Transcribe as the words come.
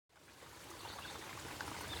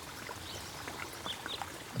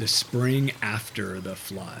the spring after the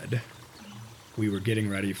flood, we were getting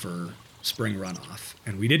ready for spring runoff,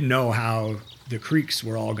 and we didn't know how the creeks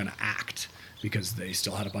were all going to act because they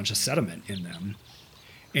still had a bunch of sediment in them.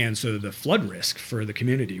 And so the flood risk for the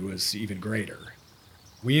community was even greater.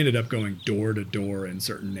 We ended up going door to door in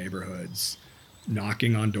certain neighborhoods,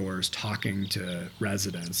 knocking on doors, talking to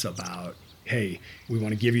residents about, hey, we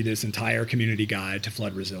want to give you this entire community guide to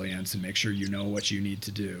flood resilience and make sure you know what you need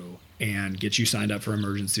to do and get you signed up for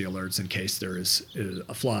emergency alerts in case there is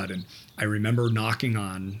a flood. And I remember knocking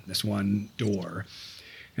on this one door,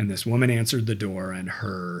 and this woman answered the door, and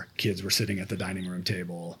her kids were sitting at the dining room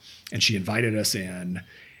table, and she invited us in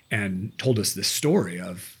and told us this story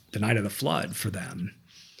of the night of the flood for them,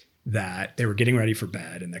 that they were getting ready for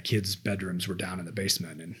bed and the kids' bedrooms were down in the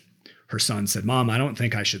basement. And her son said, "Mom, I don't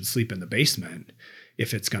think I should sleep in the basement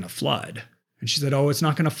if it's going to flood." And she said, "Oh, it's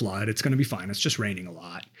not going to flood. It's going to be fine. It's just raining a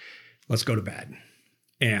lot. Let's go to bed."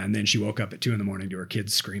 And then she woke up at 2 a.m. to her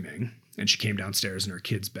kids screaming, and she came downstairs and her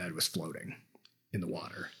kid's bed was floating in the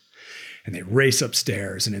water. And they race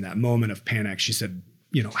upstairs. And in that moment of panic, she said,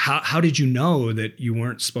 "You know, how did you know that you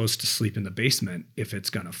weren't supposed to sleep in the basement if it's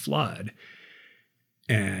going to flood?"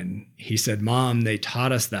 And he said, "Mom, they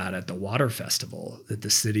taught us that at the water festival that the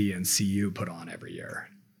city and CU put on every year."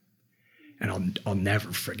 And I'll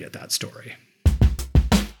never forget that story.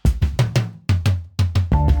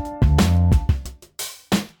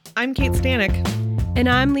 I'm Kate Stanek. And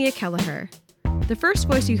I'm Leah Kelleher. The first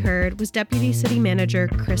voice you heard was Deputy City Manager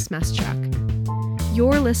Chris Meschuk.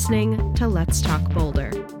 You're listening to Let's Talk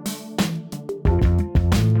Boulder.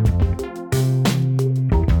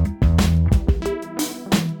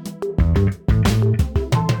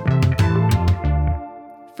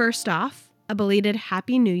 First off, a belated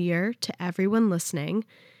Happy New Year to everyone listening.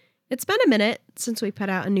 It's been a minute since we put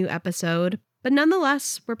out a new episode, but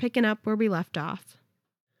nonetheless, we're picking up where we left off.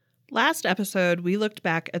 Last episode, we looked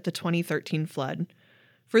back at the 2013 flood.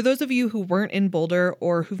 For those of you who weren't in Boulder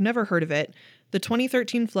or who've never heard of it, the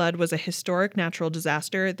 2013 flood was a historic natural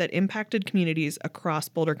disaster that impacted communities across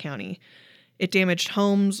Boulder County. It damaged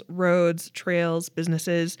homes, roads, trails,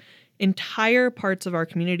 businesses, entire parts of our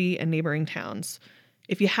community and neighboring towns.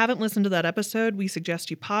 If you haven't listened to that episode, we suggest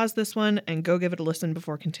you pause this one and go give it a listen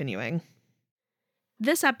before continuing.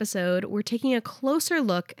 This episode, we're taking a closer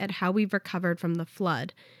look at how we've recovered from the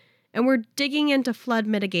flood, and we're digging into flood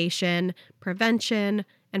mitigation, prevention,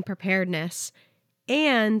 and preparedness,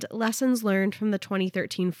 and lessons learned from the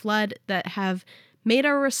 2013 flood that have made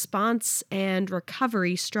our response and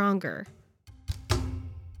recovery stronger.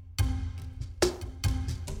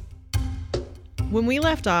 When we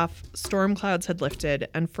left off, storm clouds had lifted,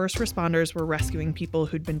 and first responders were rescuing people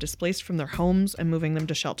who'd been displaced from their homes and moving them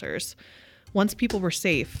to shelters. Once people were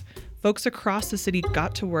safe, folks across the city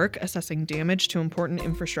got to work assessing damage to important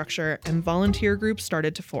infrastructure, and volunteer groups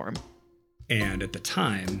started to form. And at the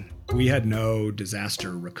time, we had no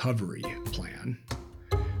disaster recovery plan.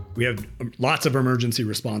 We had lots of emergency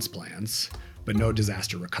response plans, but no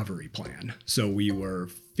disaster recovery plan. So we were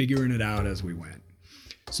figuring it out as we went.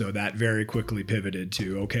 So that very quickly pivoted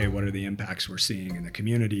to, okay, what are the impacts we're seeing in the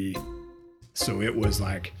community? So it was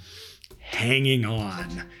like hanging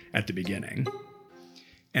on at the beginning.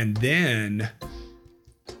 And then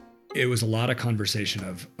it was a lot of conversation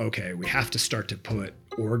of, okay, we have to start to put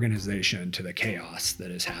organization to the chaos that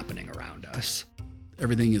is happening around us.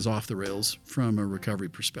 Everything is off the rails from a recovery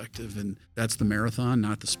perspective, and that's the marathon,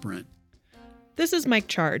 not the sprint. This is Mike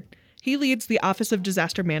Chard. He leads the Office of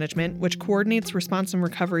Disaster Management, which coordinates response and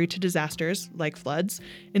recovery to disasters, like floods,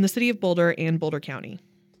 in the city of Boulder and Boulder County.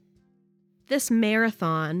 This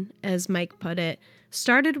marathon, as Mike put it,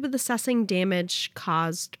 started with assessing damage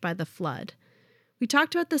caused by the flood. We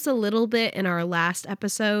talked about this a little bit in our last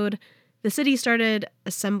episode. The city started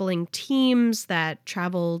assembling teams that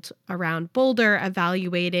traveled around Boulder,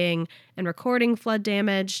 evaluating and recording flood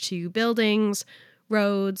damage to buildings,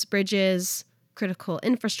 roads, bridges, critical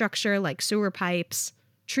infrastructure like sewer pipes,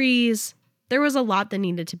 trees. There was a lot that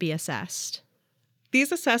needed to be assessed.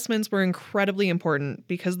 These assessments were incredibly important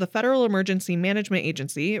because the Federal Emergency Management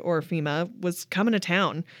Agency, or FEMA, was coming to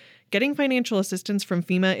town. Getting financial assistance from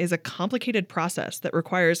FEMA is a complicated process that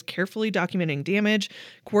requires carefully documenting damage,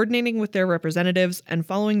 coordinating with their representatives, and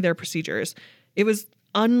following their procedures. It was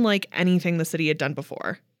unlike anything the city had done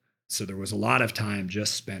before. So there was a lot of time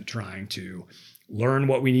just spent trying to learn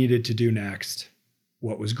what we needed to do next.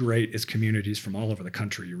 What was great is communities from all over the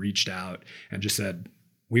country reached out and just said,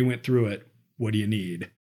 "We went through it. What do you need?"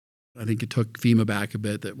 I think it took FEMA back a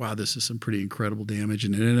bit that, wow, this is some pretty incredible damage.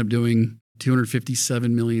 And it ended up doing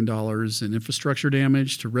 $257 million in infrastructure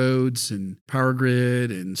damage to roads and power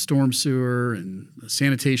grid and storm sewer and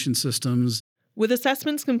sanitation systems. With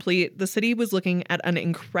assessments complete, the city was looking at an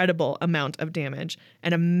incredible amount of damage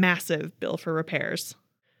and a massive bill for repairs.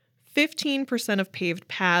 15% of paved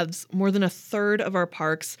paths, more than a third of our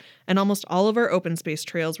parks, and almost all of our open space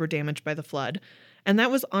trails were damaged by the flood. And that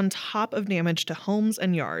was on top of damage to homes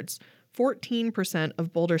and yards. 14%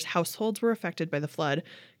 of Boulder's households were affected by the flood,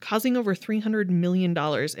 causing over $300 million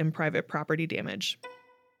in private property damage.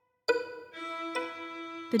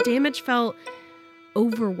 The damage felt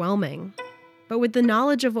overwhelming, but with the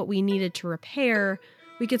knowledge of what we needed to repair,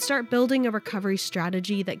 we could start building a recovery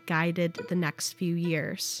strategy that guided the next few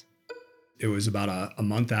years. It was about a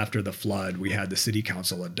month after the flood, we had the city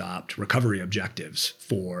council adopt recovery objectives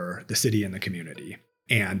for the city and the community.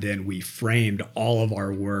 And then we framed all of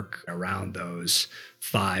our work around those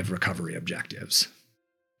 5 recovery objectives.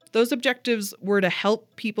 Those objectives were to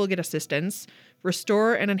help people get assistance,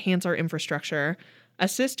 restore and enhance our infrastructure,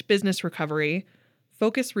 assist business recovery,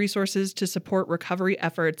 focus resources to support recovery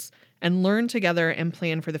efforts, and learn together and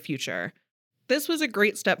plan for the future. This was a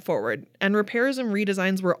great step forward, and repairs and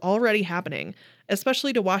redesigns were already happening,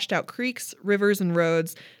 especially to washed out creeks, rivers, and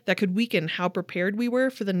roads that could weaken how prepared we were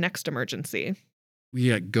for the next emergency. We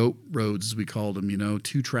had goat roads, as we called them,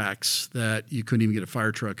 2 tracks that you couldn't even get a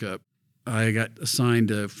fire truck up. I got assigned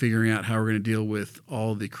to figuring out how we're going to deal with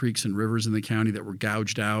all the creeks and rivers in the county that were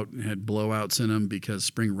gouged out and had blowouts in them because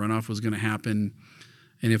spring runoff was going to happen.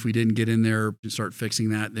 And if we didn't get in there and start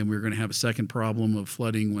fixing that, then we were going to have a second problem of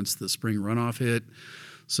flooding once the spring runoff hit.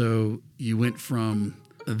 So you went from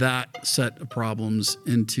that set of problems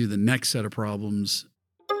into the next set of problems.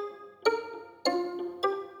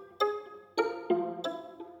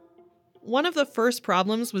 One of the first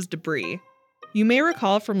problems was debris. You may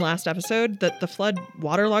recall from last episode that the flood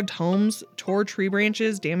waterlogged homes, tore tree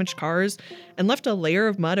branches, damaged cars, and left a layer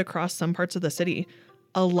of mud across some parts of the city.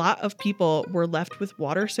 A lot of people were left with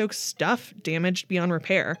water-soaked stuff damaged beyond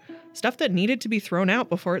repair, stuff that needed to be thrown out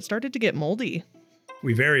before it started to get moldy.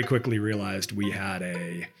 We very quickly realized we had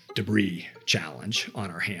a debris challenge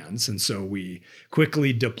on our hands, and so we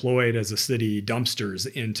quickly deployed as a city dumpsters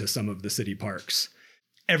into some of the city parks.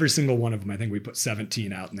 Every single one of them, I think we put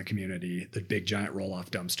 17 out in the community, the big giant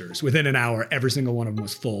roll-off dumpsters. Within an hour, every single one of them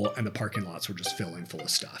was full, and the parking lots were just filling full of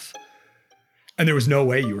stuff. And there was no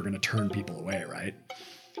way you were going to turn people away, right?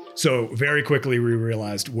 So very quickly, we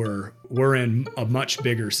realized we're in a much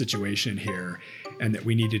bigger situation here and that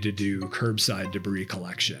we needed to do curbside debris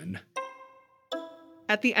collection.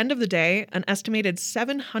 At the end of the day, an estimated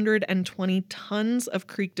 720 tons of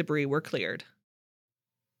creek debris were cleared.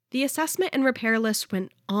 The assessment and repair list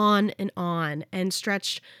went on and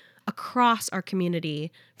stretched across our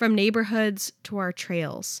community, from neighborhoods to our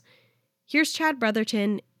trails. Here's Chad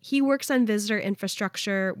Brotherton. He works on visitor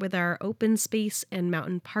infrastructure with our Open Space and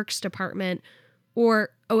Mountain Parks Department, or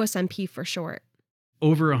OSMP for short.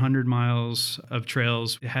 Over 100 miles of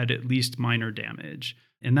trails had at least minor damage,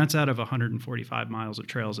 and that's out of 145 miles of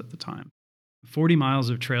trails at the time. 40 miles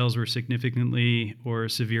of trails were significantly or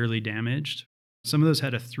severely damaged. Some of those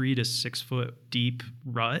had a 3 to 6 foot deep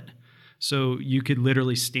rut, so you could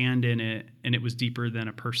literally stand in it, and it was deeper than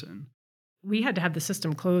a person. We had to have the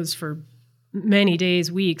system closed for many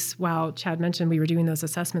days, weeks, while Chad mentioned we were doing those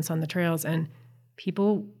assessments on the trails, and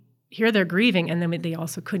people here they're grieving, and then they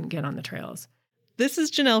also couldn't get on the trails. This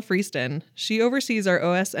is Janelle Freeston. She oversees our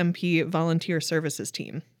OSMP volunteer services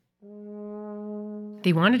team.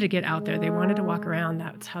 They wanted to get out there. They wanted to walk around.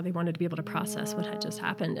 That's how they wanted to be able to process what had just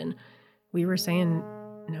happened. And we were saying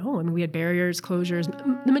no. I mean, we had barriers, closures.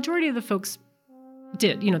 The majority of the folks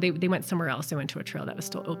did. They went somewhere else. They went to a trail that was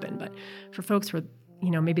still open. But for folks who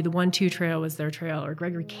were, maybe the 1-2 trail was their trail, or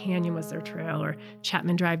Gregory Canyon was their trail, or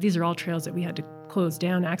Chapman Drive, these are all trails that we had to close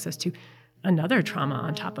down access to. Another trauma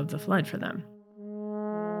on top of the flood for them.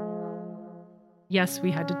 Yes, we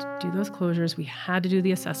had to do those closures. We had to do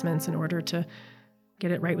the assessments in order to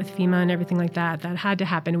get it right with FEMA and everything like that. That had to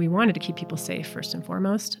happen. We wanted to keep people safe first and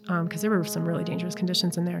foremost, because there were some really dangerous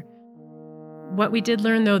conditions in there. What we did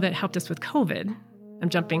learn, though, that helped us with COVID, I'm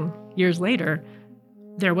jumping years later,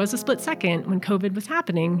 there was a split second when COVID was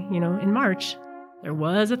happening, in March. There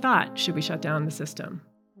was a thought, should we shut down the system?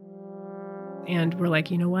 And we're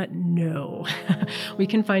like, you know what? No. We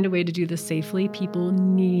can find a way to do this safely. People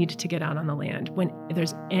need to get out on the land when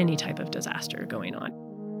there's any type of disaster going on.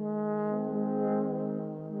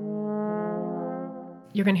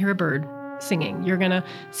 You're going to hear a bird singing. You're going to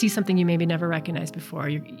see something you maybe never recognized before.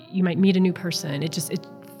 You might meet a new person. It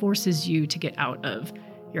forces you to get out of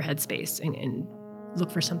your headspace and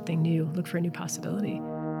look for something new, look for a new possibility.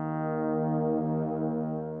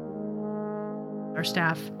 Our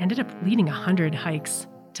staff ended up leading 100 hikes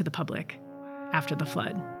to the public after the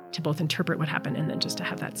flood to both interpret what happened and then just to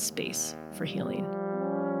have that space for healing.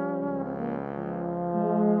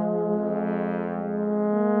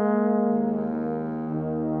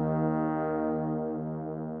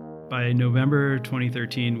 By November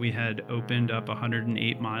 2013, we had opened up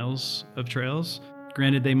 108 miles of trails.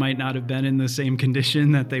 Granted, they might not have been in the same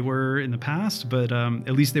condition that they were in the past, but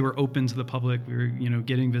at least they were open to the public. We were,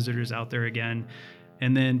 getting visitors out there again.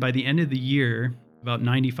 And then by the end of the year, about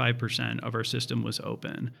 95% of our system was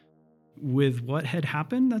open. With what had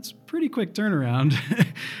happened, that's pretty quick turnaround.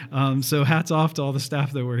 So hats off to all the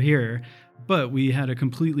staff that were here. But we had a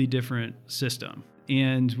completely different system.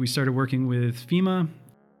 And we started working with FEMA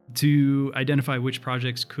to identify which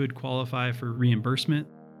projects could qualify for reimbursement.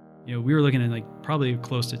 We were looking at probably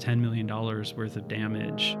close to $10 million worth of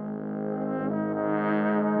damage.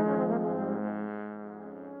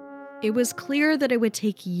 It was clear that it would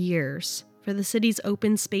take years for the city's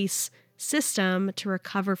open space system to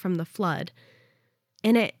recover from the flood.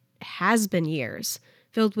 And it has been years,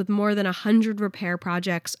 filled with more than 100 repair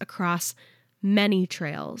projects across many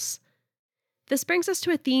trails. This brings us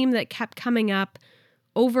to a theme that kept coming up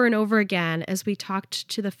over and over again as we talked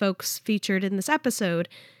to the folks featured in this episode,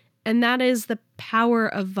 and that is the power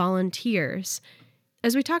of volunteers.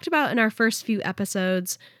 As we talked about in our first few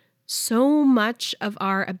episodes, so much of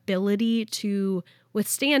our ability to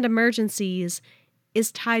withstand emergencies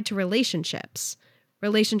is tied to relationships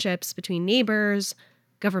between neighbors,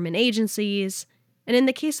 government agencies, and in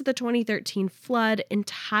the case of the 2013 flood,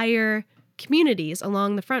 entire communities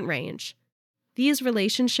along the Front Range. These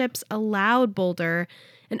relationships allowed Boulder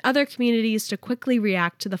and other communities to quickly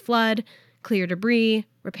react to the flood, clear debris,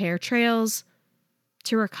 repair trails,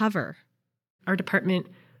 to recover. Our department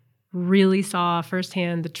really saw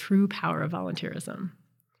firsthand the true power of volunteerism.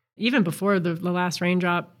 Even before the last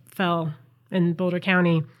raindrop fell in Boulder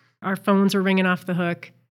County, our phones were ringing off the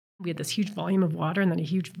hook. We had this huge volume of water and then a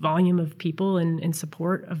huge volume of people in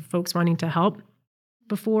support of folks wanting to help.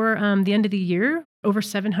 Before the end of the year, over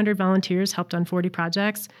 700 volunteers helped on 40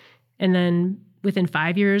 projects. And then within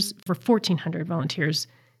 5 years, over 1,400 volunteers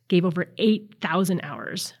gave over 8,000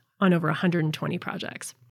 hours on over 120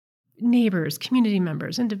 projects. Neighbors, community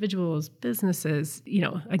members, individuals, businesses,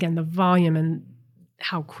 again, the volume and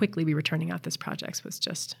how quickly we were turning out these projects was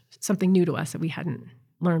just something new to us that we hadn't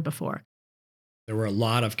learned before. There were a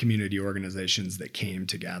lot of community organizations that came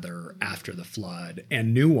together after the flood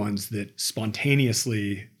and new ones that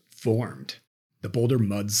spontaneously formed. The Boulder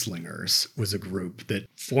Mudslingers was a group that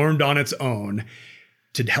formed on its own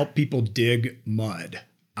to help people dig mud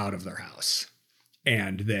out of their house.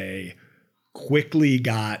 And they quickly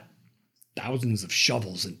got thousands of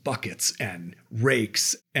shovels and buckets and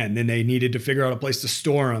rakes, and then they needed to figure out a place to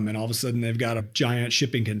store them, and all of a sudden they've got a giant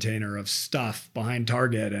shipping container of stuff behind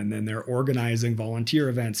Target, and then they're organizing volunteer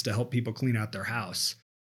events to help people clean out their house.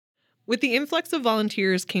 With the influx of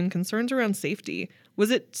volunteers came concerns around safety. Was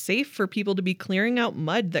it safe for people to be clearing out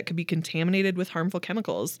mud that could be contaminated with harmful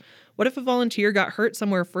chemicals? What if a volunteer got hurt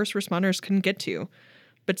somewhere first responders couldn't get to?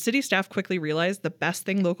 But city staff quickly realized the best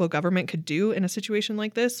thing local government could do in a situation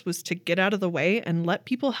like this was to get out of the way and let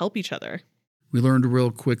people help each other. We learned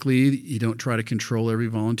real quickly, you don't try to control every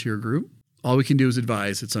volunteer group. All we can do is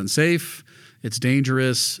advise. It's unsafe. It's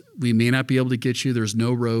dangerous. We may not be able to get you. There's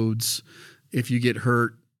no roads. If you get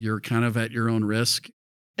hurt, you're kind of at your own risk.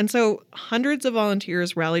 And so hundreds of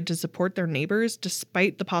volunteers rallied to support their neighbors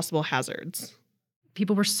despite the possible hazards.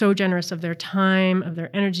 People were so generous of their time, of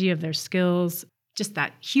their energy, of their skills. Just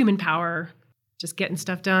that human power, just getting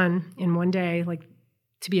stuff done in one day,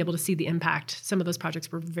 to be able to see the impact. Some of those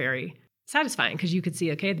projects were very satisfying because you could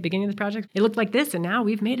see, okay, at the beginning of the project, it looked like this, and now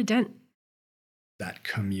we've made a dent. That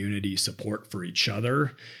community support for each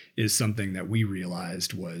other is something that we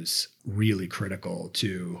realized was really critical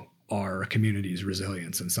to our community's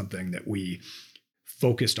resilience and something that we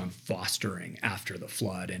focused on fostering after the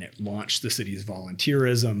flood, and it launched the city's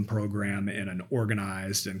volunteerism program in an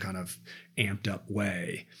organized and kind of amped up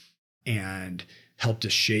way and helped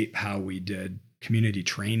us shape how we did community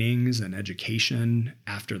trainings and education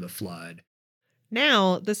after the flood.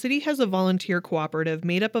 Now, the city has a volunteer cooperative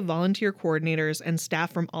made up of volunteer coordinators and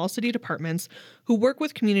staff from all city departments who work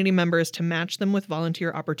with community members to match them with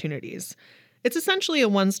volunteer opportunities. It's essentially a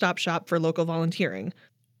one-stop shop for local volunteering.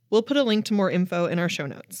 We'll put a link to more info in our show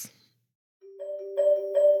notes.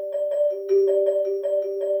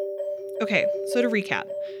 Okay, so to recap,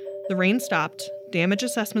 the rain stopped, damage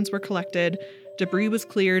assessments were collected, debris was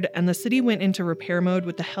cleared, and the city went into repair mode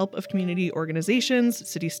with the help of community organizations,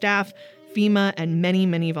 city staff, FEMA, and many,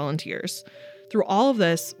 many volunteers. Through all of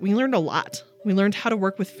this, we learned a lot. We learned how to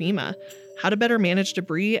work with FEMA, how to better manage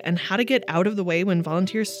debris, and how to get out of the way when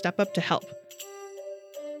volunteers step up to help.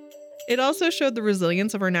 It also showed the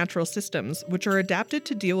resilience of our natural systems, which are adapted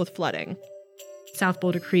to deal with flooding. South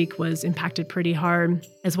Boulder Creek was impacted pretty hard,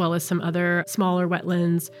 as well as some other smaller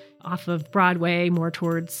wetlands off of Broadway, more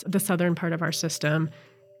towards the southern part of our system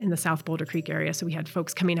in the South Boulder Creek area. So we had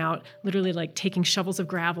folks coming out, literally like taking shovels of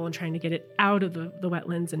gravel and trying to get it out of the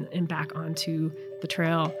wetlands and back onto the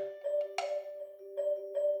trail.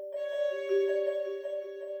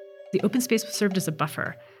 The open space served as a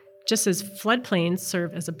buffer. Just as floodplains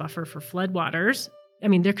serve as a buffer for floodwaters, I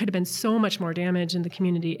mean, there could have been so much more damage in the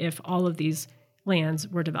community if all of these lands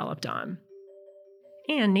were developed on.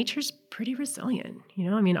 And nature's pretty resilient.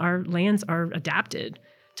 I mean, our lands are adapted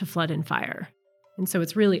to flood and fire. And so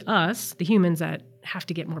it's really us, the humans, that have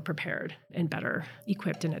to get more prepared and better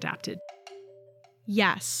equipped and adapted.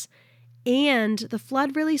 Yes. And the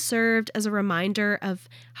flood really served as a reminder of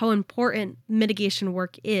how important mitigation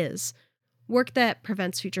work is. Work that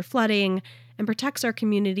prevents future flooding and protects our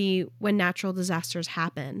community when natural disasters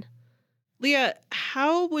happen. Leah,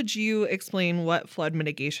 how would you explain what flood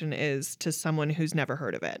mitigation is to someone who's never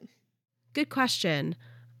heard of it? Good question.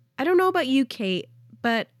 I don't know about you, Kate,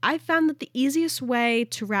 but I found that the easiest way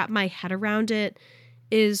to wrap my head around it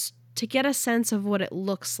is to get a sense of what it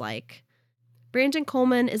looks like. Brandon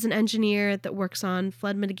Coleman is an engineer that works on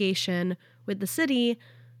flood mitigation with the city,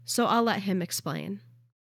 so I'll let him explain.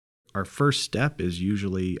 Our first step is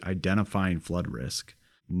usually identifying flood risk,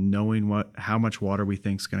 knowing how much water we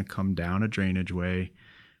think is going to come down a drainage way,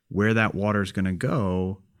 where that water is going to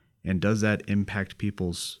go, and does that impact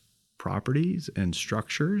people's properties and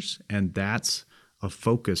structures. And that's a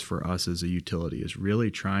focus for us as a utility, is really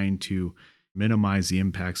trying to minimize the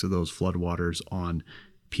impacts of those floodwaters on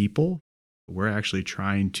people. We're actually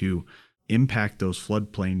trying to impact those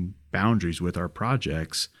floodplain boundaries with our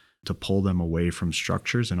projects to pull them away from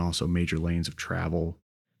structures and also major lanes of travel.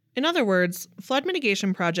 In other words, flood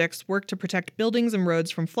mitigation projects work to protect buildings and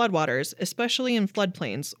roads from floodwaters, especially in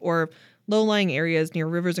floodplains or low-lying areas near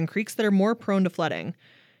rivers and creeks that are more prone to flooding.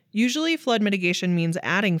 Usually, flood mitigation means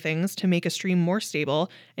adding things to make a stream more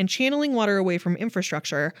stable and channeling water away from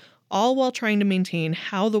infrastructure, all while trying to maintain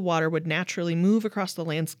how the water would naturally move across the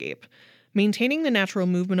landscape. Maintaining the natural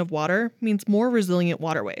movement of water means more resilient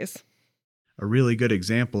waterways. A really good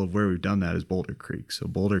example of where we've done that is Boulder Creek. So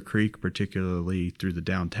Boulder Creek, particularly through the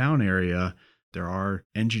downtown area, there are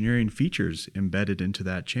engineering features embedded into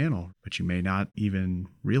that channel, but you may not even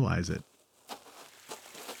realize it.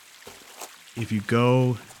 If you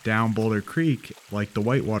go down Boulder Creek, like the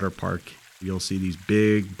Whitewater Park, you'll see these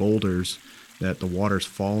big boulders that the water's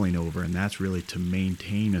falling over, and that's really to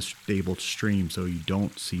maintain a stable stream so you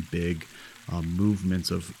don't see big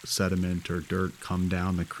movements of sediment or dirt come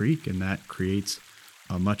down the creek, and that creates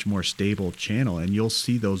a much more stable channel. And you'll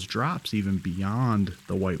see those drops even beyond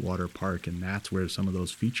the Whitewater Park, and that's where some of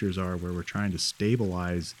those features are, where we're trying to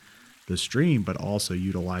stabilize the stream, but also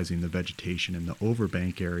utilizing the vegetation in the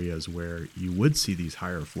overbank areas where you would see these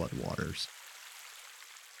higher floodwaters.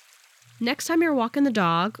 Next time you're walking the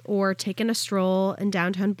dog or taking a stroll in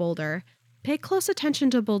downtown Boulder, pay close attention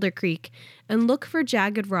to Boulder Creek and look for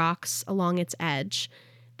jagged rocks along its edge.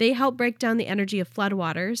 They help break down the energy of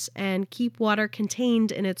floodwaters and keep water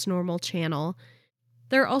contained in its normal channel.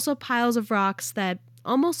 There are also piles of rocks that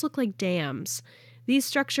almost look like dams. These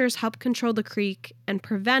structures help control the creek and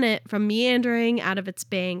prevent it from meandering out of its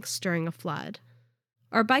banks during a flood.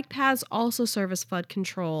 Our bike paths also serve as flood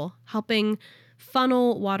control, helping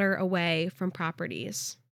funnel water away from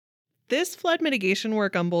properties. This flood mitigation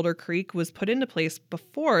work on Boulder Creek was put into place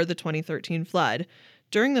before the 2013 flood.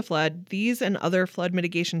 During the flood, these and other flood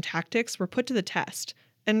mitigation tactics were put to the test,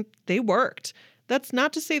 and they worked. That's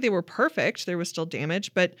not to say they were perfect, there was still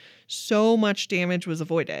damage, but so much damage was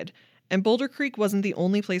avoided. And Boulder Creek wasn't the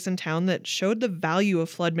only place in town that showed the value of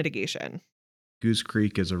flood mitigation. Goose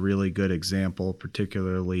Creek is a really good example,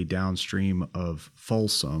 particularly downstream of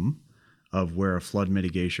Folsom, of where a flood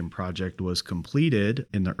mitigation project was completed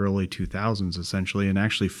in the early 2000s, essentially, and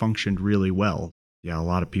actually functioned really well. Yeah, a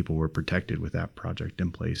lot of people were protected with that project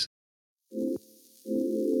in place.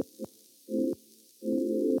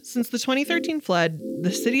 Since the 2013 flood,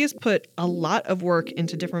 the city has put a lot of work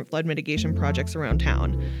into different flood mitigation projects around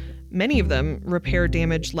town. Many of them repair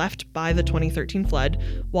damage left by the 2013 flood,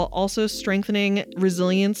 while also strengthening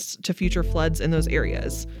resilience to future floods in those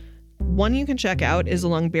areas. One you can check out is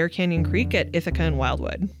along Bear Canyon Creek at Ithaca and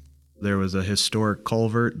Wildwood. There was a historic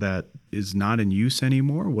culvert that is not in use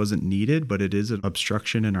anymore, wasn't needed, but it is an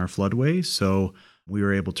obstruction in our floodways. So We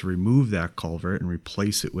were able to remove that culvert and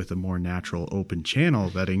replace it with a more natural open channel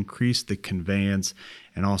that increased the conveyance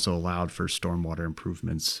and also allowed for stormwater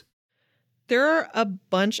improvements. There are a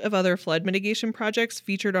bunch of other flood mitigation projects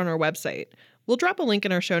featured on our website. We'll drop a link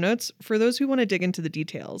in our show notes for those who want to dig into the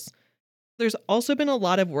details. There's also been a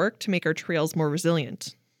lot of work to make our trails more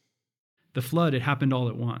resilient. The flood, it happened all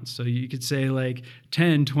at once. So you could say like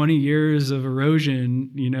 10, 20 years of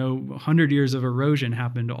erosion, 100 years of erosion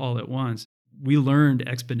happened all at once. We learned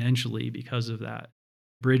exponentially because of that.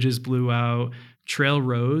 Bridges blew out, trail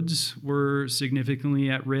roads were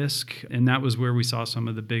significantly at risk, and that was where we saw some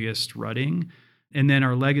of the biggest rutting. And then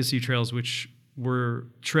our legacy trails, which were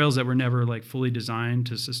trails that were never like fully designed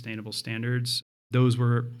to sustainable standards, those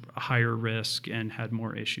were higher risk and had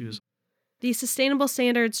more issues. These sustainable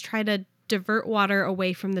standards try to divert water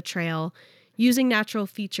away from the trail using natural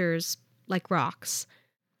features like rocks.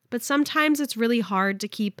 But sometimes it's really hard to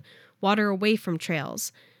keep water away from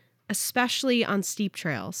trails, especially on steep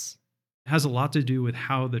trails. It has a lot to do with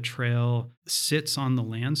how the trail sits on the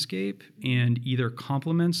landscape and either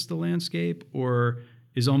complements the landscape or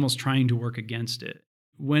is almost trying to work against it.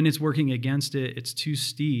 When it's working against it, it's too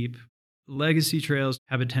steep. Legacy trails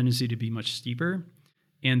have a tendency to be much steeper,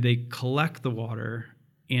 and they collect the water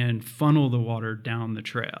and funnel the water down the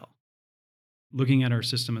trail. Looking at our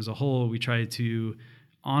system as a whole, we try to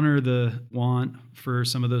honor the want for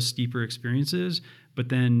some of those steeper experiences, but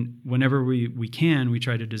then whenever we can, we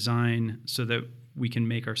try to design so that we can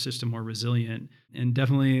make our system more resilient. And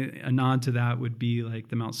definitely a nod to that would be like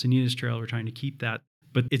the Mount Sanitas Trail. We're trying to keep that,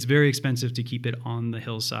 but it's very expensive to keep it on the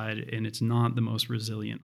hillside, and it's not the most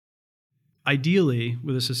resilient. Ideally,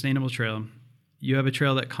 with a sustainable trail, you have a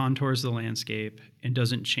trail that contours the landscape and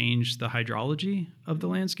doesn't change the hydrology of the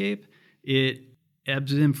landscape. It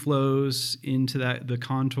ebbs and flows into the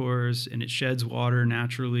contours, and it sheds water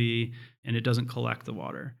naturally, and it doesn't collect the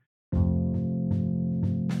water.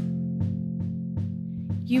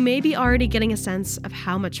 You may be already getting a sense of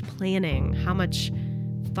how much planning, how much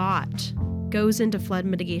thought goes into flood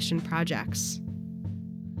mitigation projects.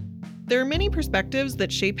 There are many perspectives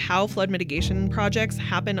that shape how flood mitigation projects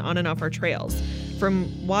happen on and off our trails.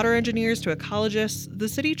 From water engineers to ecologists, the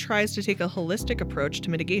city tries to take a holistic approach to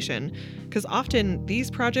mitigation, because often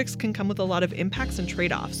these projects can come with a lot of impacts and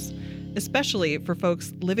trade-offs, especially for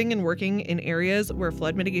folks living and working in areas where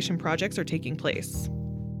flood mitigation projects are taking place.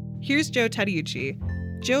 Here's Joe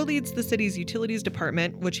Tadeucci. Joe leads the city's utilities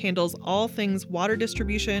department, which handles all things water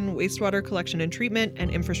distribution, wastewater collection and treatment,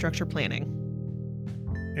 and infrastructure planning.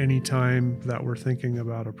 Anytime that we're thinking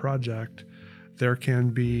about a project, there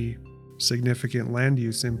can be significant land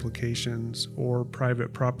use implications or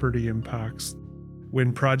private property impacts.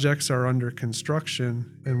 When projects are under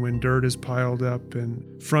construction and when dirt is piled up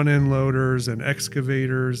and front-end loaders and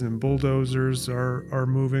excavators and bulldozers are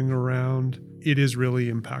moving around, it is really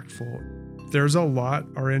impactful. There's a lot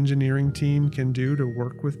our engineering team can do to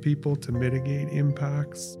work with people to mitigate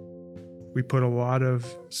impacts. We put a lot of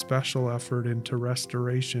special effort into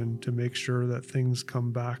restoration to make sure that things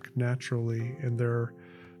come back naturally. And there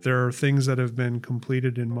are things that have been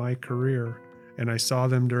completed in my career, and I saw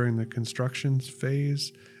them during the construction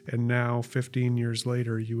phase, and now 15 years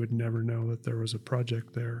later, you would never know that there was a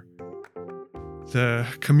project there. The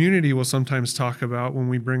community will sometimes talk about when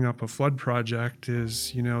we bring up a flood project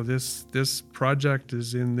is, this project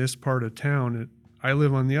is in this part of town. I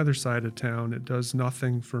live on the other side of town. It does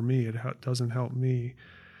nothing for me. It doesn't help me.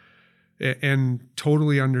 And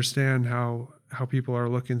totally understand how people are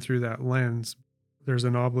looking through that lens. There's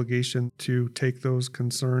an obligation to take those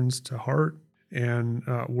concerns to heart and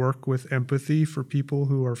work with empathy for people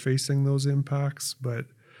who are facing those impacts. But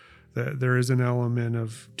there is an element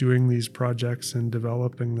of doing these projects and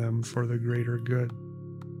developing them for the greater good.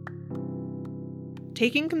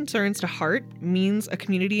 Taking concerns to heart means a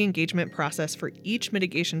community engagement process for each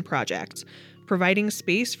mitigation project, providing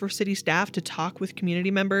space for city staff to talk with community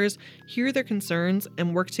members, hear their concerns,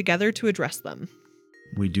 and work together to address them.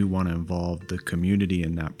 We do want to involve the community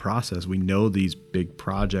in that process. We know these big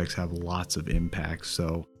projects have lots of impacts,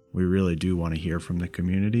 so we really do want to hear from the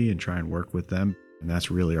community and try and work with them. And that's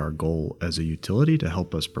really our goal as a utility, to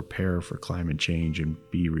help us prepare for climate change and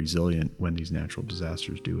be resilient when these natural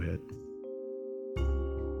disasters do hit.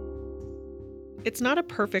 It's not a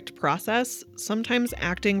perfect process. Sometimes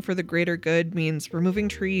acting for the greater good means removing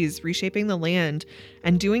trees, reshaping the land,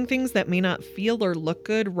 and doing things that may not feel or look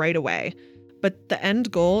good right away. But the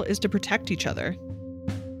end goal is to protect each other.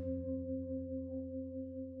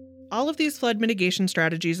 All of these flood mitigation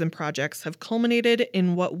strategies and projects have culminated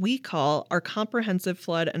in what we call our Comprehensive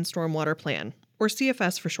Flood and Stormwater Plan, or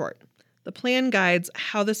CFS for short. The plan guides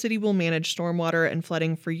how the city will manage stormwater and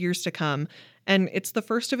flooding for years to come, and it's the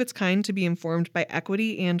first of its kind to be informed by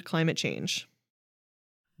equity and climate change.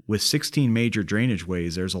 With 16 major drainage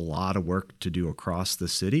ways, there's a lot of work to do across the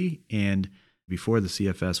city. And before the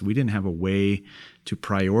CFS, we didn't have a way to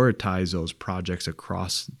prioritize those projects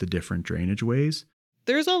across the different drainage ways.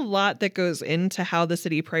 There's a lot that goes into how the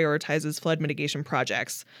city prioritizes flood mitigation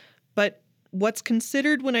projects, but what's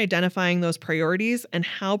considered when identifying those priorities and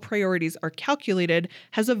how priorities are calculated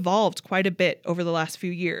has evolved quite a bit over the last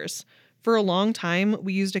few years. For a long time,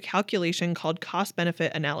 we used a calculation called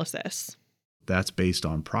cost-benefit analysis. That's based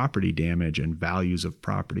on property damage and values of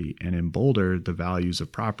property. And in Boulder, the values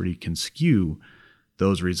of property can skew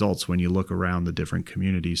those results when you look around the different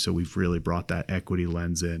communities. So we've really brought that equity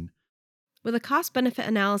lens in. With a cost-benefit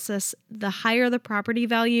analysis, the higher the property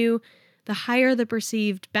value, the higher the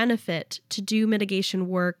perceived benefit to do mitigation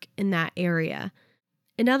work in that area.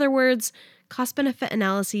 In other words, cost-benefit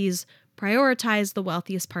analyses prioritize the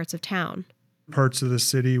wealthiest parts of town. Parts of the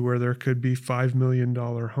city where there could be $5 million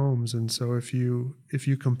homes. And so if you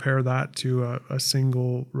compare that to a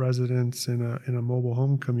single residence in a mobile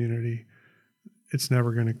home community, it's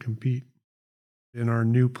never going to compete. In our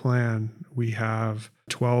new plan, we have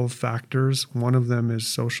 12 factors. One of them is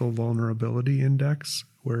social vulnerability index,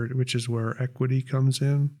 which is where equity comes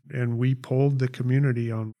in. And we polled the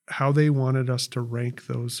community on how they wanted us to rank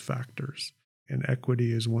those factors. And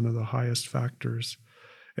equity is one of the highest factors.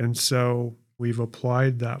 And so we've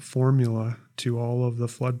applied that formula to all of the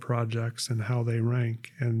flood projects and how they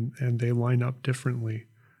rank, and they line up differently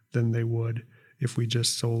than they would if we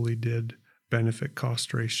just solely did benefit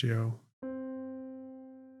cost ratio.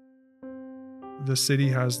 The city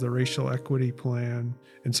has the racial equity plan,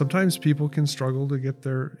 and sometimes people can struggle to get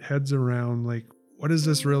their heads around, like, what does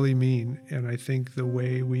this really mean? And I think the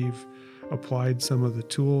way we've applied some of the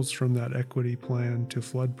tools from that equity plan to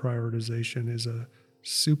flood prioritization is a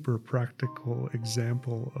super practical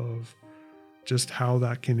example of just how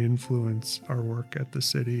that can influence our work at the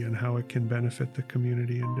city and how it can benefit the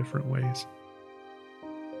community in different ways.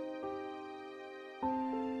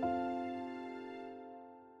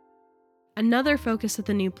 Another focus of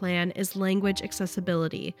the new plan is language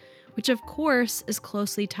accessibility, which of course is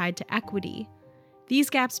closely tied to equity. These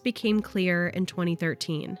gaps became clear in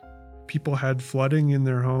 2013. People had flooding in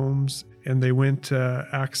their homes, and they went to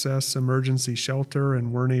access emergency shelter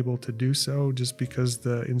and weren't able to do so just because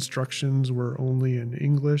the instructions were only in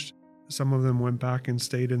English. Some of them went back and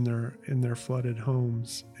stayed in their flooded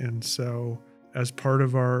homes. And so as part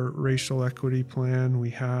of our racial equity plan, we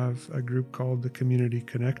have a group called the Community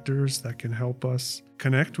Connectors that can help us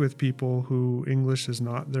connect with people who English is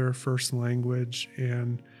not their first language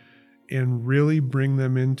and really bring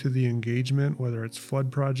them into the engagement, whether it's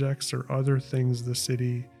flood projects or other things the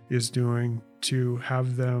city is doing, to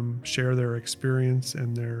have them share their experience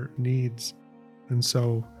and their needs. And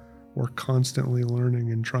so we're constantly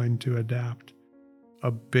learning and trying to adapt.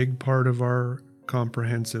 A big part of our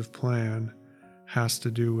comprehensive plan has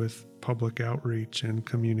to do with public outreach and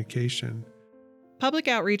communication. Public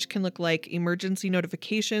outreach can look like emergency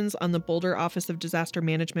notifications on the Boulder Office of Disaster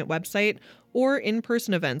Management website or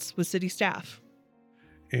in-person events with city staff.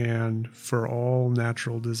 And for all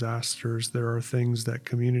natural disasters, there are things that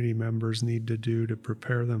community members need to do to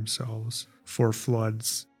prepare themselves for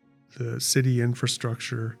floods. The city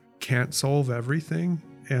infrastructure can't solve everything.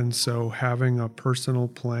 And so having a personal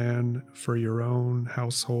plan for your own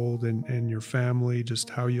household and your family, just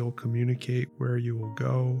how you'll communicate, where you will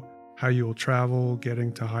go, how you will travel,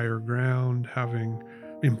 getting to higher ground, having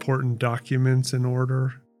important documents in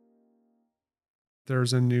order.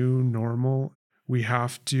 There's a new normal. We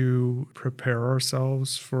have to prepare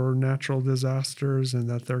ourselves for natural disasters and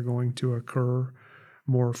that they're going to occur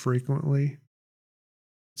more frequently.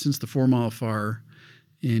 Since the 4 Mile Fire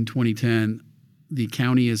in 2010, the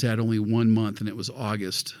county has had only 1 month, and it was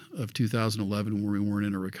August of 2011, where we weren't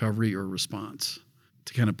in a recovery or response,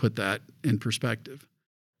 to kind of put that in perspective.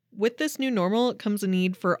 With this new normal comes a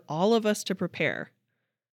need for all of us to prepare.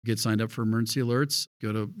 Get signed up for emergency alerts.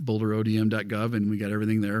 Go to boulderodm.gov, and we got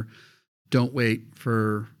everything there. Don't wait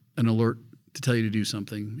for an alert to tell you to do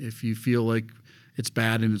something. If you feel like it's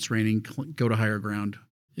bad and it's raining, go to higher ground.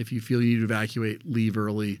 If you feel you need to evacuate, leave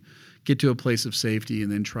early. Get to a place of safety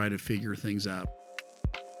and then try to figure things out.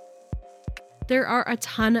 There are a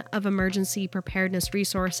ton of emergency preparedness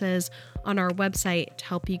resources on our website to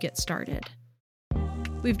help you get started.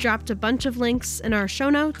 We've dropped a bunch of links in our show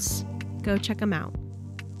notes. Go check them out.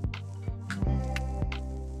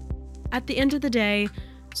 At the end of the day,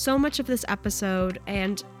 so much of this episode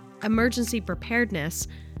and emergency preparedness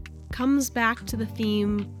comes back to the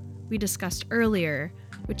theme we discussed earlier,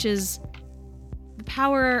 which is the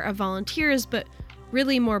power of volunteers, but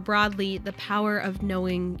really more broadly, the power of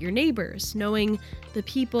knowing your neighbors, knowing the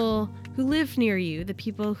people who live near you, the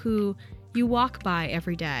people who you walk by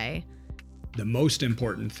every day. The most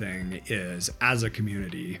important thing is, as a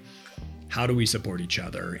community, how do we support each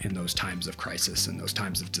other in those times of crisis and those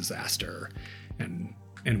times of disaster?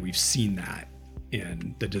 And we've seen that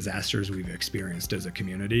in the disasters we've experienced as a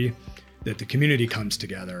community, that the community comes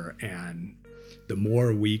together, and the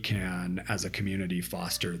more we can, as a community,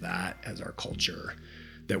 foster that as our culture,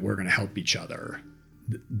 that we're going to help each other,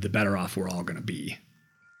 the better off we're all going to be.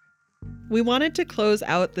 We wanted to close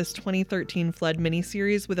out this 2013 flood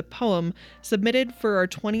miniseries with a poem submitted for our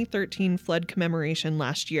 2013 flood commemoration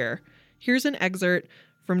last year. Here's an excerpt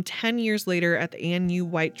from 10 Years Later at the ANU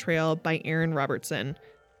White Trail by Aaron Robertson.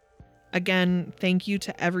 Again, thank you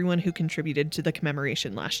to everyone who contributed to the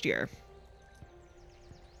commemoration last year.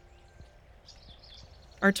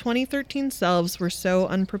 Our 2013 selves were so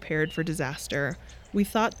unprepared for disaster. We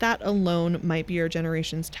thought that alone might be our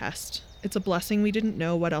generation's test. It's a blessing we didn't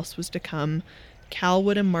know what else was to come.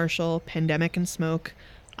 Calwood and Marshall, pandemic and smoke,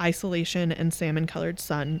 isolation and salmon-colored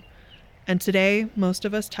sun. And today, most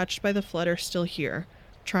of us touched by the flood are still here,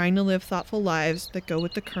 trying to live thoughtful lives that go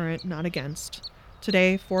with the current, not against.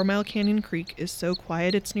 Today, 4 Mile Canyon Creek is so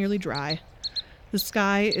quiet it's nearly dry. The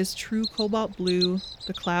sky is true cobalt blue,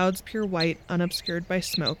 the clouds pure white, unobscured by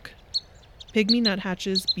smoke. Pygmy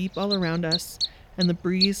nuthatches beep all around us, and the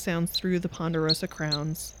breeze sounds through the ponderosa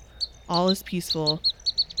crowns. All is peaceful,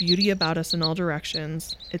 beauty about us in all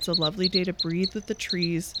directions. It's a lovely day to breathe with the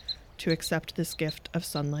trees, to accept this gift of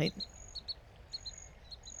sunlight.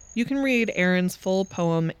 You can read Aaron's full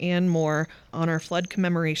poem and more on our flood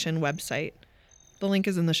commemoration website. The link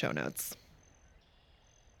is in the show notes.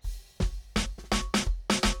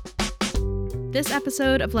 This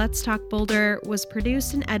episode of Let's Talk Boulder was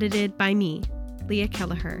produced and edited by me, Leah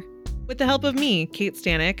Kelleher. With the help of me, Kate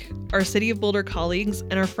Stanek, our City of Boulder colleagues,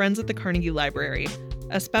 and our friends at the Carnegie Library.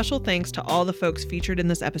 A special thanks to all the folks featured in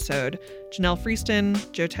this episode: Janelle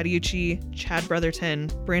Freeston, Joe Tadiucci, Chad Brotherton,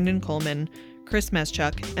 Brandon Coleman, Chris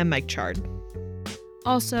Meschuk, and Mike Chard.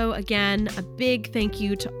 Also, again, a big thank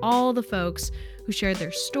you to all the folks who shared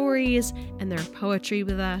their stories and their poetry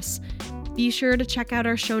with us. Be sure to check out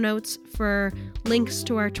our show notes for links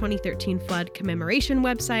to our 2013 flood commemoration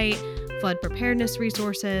website, flood preparedness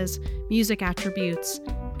resources, music attributes,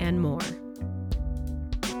 and more.